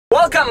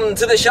Welcome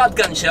to the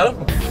Shotgun Show.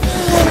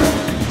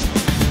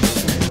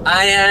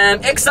 I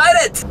am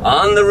excited.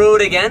 On the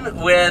road again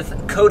with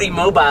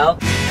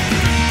CodyMobile.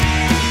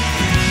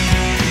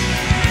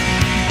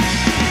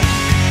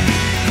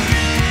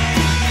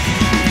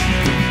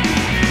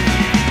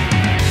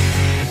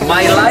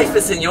 My life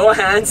is in your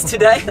hands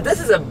today. This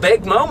is a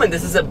big moment.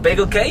 This is a big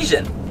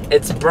occasion.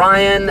 It's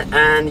Brian,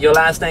 and your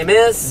last name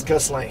is?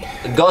 Gosling.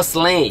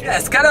 Gosling. Yeah,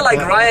 it's kind of like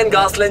Ryan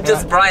Gosling,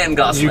 just Brian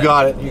Gosling. You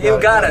got it. You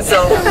got it.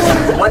 So,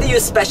 what do you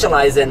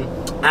specialize in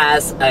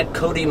as a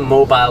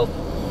CodyMobile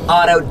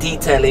Auto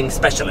Detailing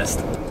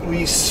specialist?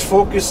 We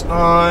focus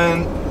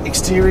on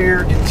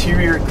exterior,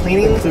 interior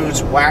cleaning.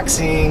 Includes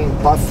waxing,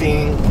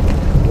 buffing,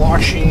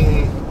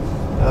 washing,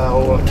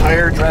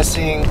 tire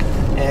dressing,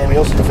 and we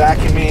also do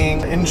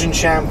vacuuming, engine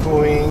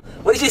shampooing.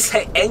 What did you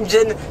say?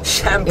 Engine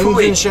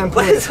shampooing? Engine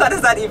shampooing. What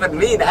does that even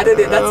mean? I don't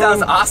know. That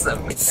sounds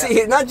awesome.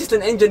 See, not just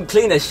an engine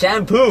cleaner,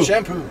 shampoo.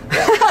 Shampoo.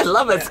 Yeah. I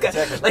love it. Yeah,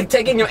 exactly. Like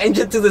taking your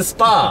engine to the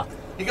spa.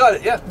 You got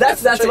it. Yeah.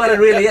 That's what it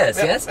really is.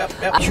 Yes.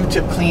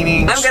 Q-tip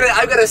cleaning.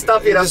 I'm gonna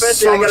stop you.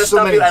 Firstly, I'm gonna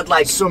stop you at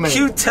like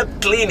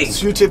Q-tip cleaning.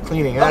 Q-tip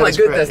cleaning. Oh my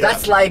goodness,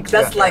 that's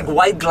like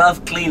white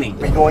glove cleaning.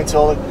 We go into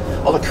all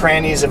the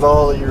crannies of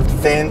all your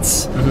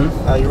vents,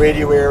 your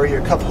radio area,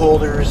 your cup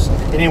holders,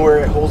 anywhere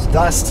it holds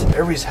dust.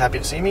 Everybody's happy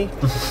to see me.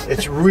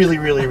 It's really,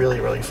 really,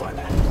 really, really fun.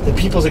 The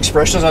people's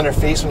expressions on their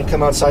face when you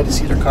come outside to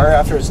see their car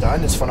after it's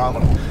done is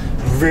phenomenal.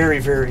 Very,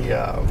 very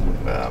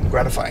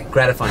gratifying.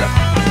 Gratifying.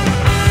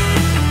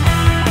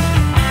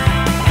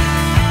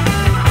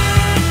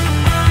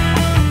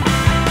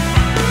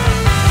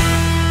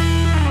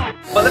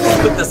 Well, let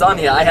me put this on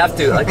here. I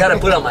gotta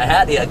put on my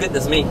hat here.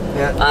 Goodness me.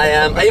 Yeah.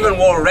 I even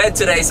wore red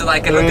today so that I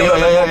can look a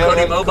little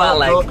bit more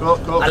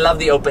CodyMobile. Cool. I love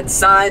the open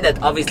sign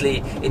that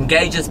obviously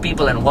engages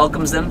people and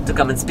welcomes them to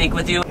come and speak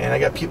with you. And I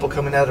got people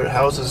coming out of their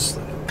houses,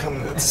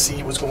 coming to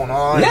see what's going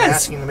on, and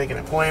asking to make an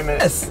appointment.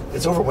 Yes.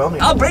 It's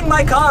overwhelming. I'll bring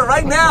my car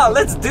right now.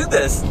 Let's do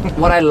this.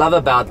 What I love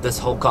about this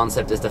whole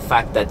concept is the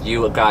fact that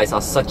you guys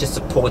are such a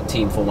support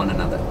team for one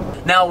another.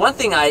 Now, one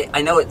thing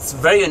I know it's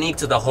very unique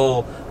to the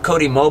whole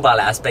CodyMobile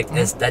aspect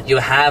is that you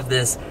have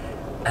this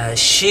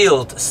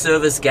shield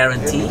service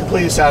guarantee. And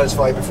completely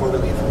satisfied before they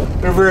leave.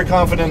 We're very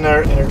confident in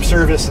our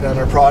service and in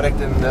our product,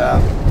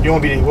 and you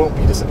won't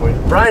be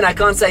disappointed. Brian, I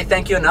can't say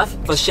thank you enough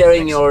for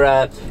sharing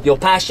your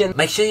passion.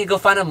 Make sure you go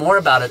find out more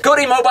about it.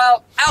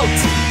 CodyMobile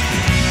out.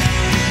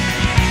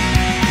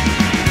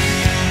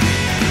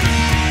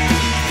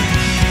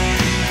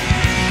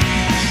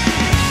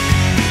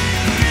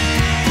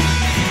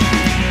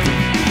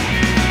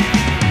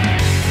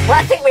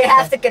 One thing we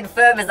have to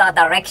confirm is our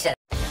direction.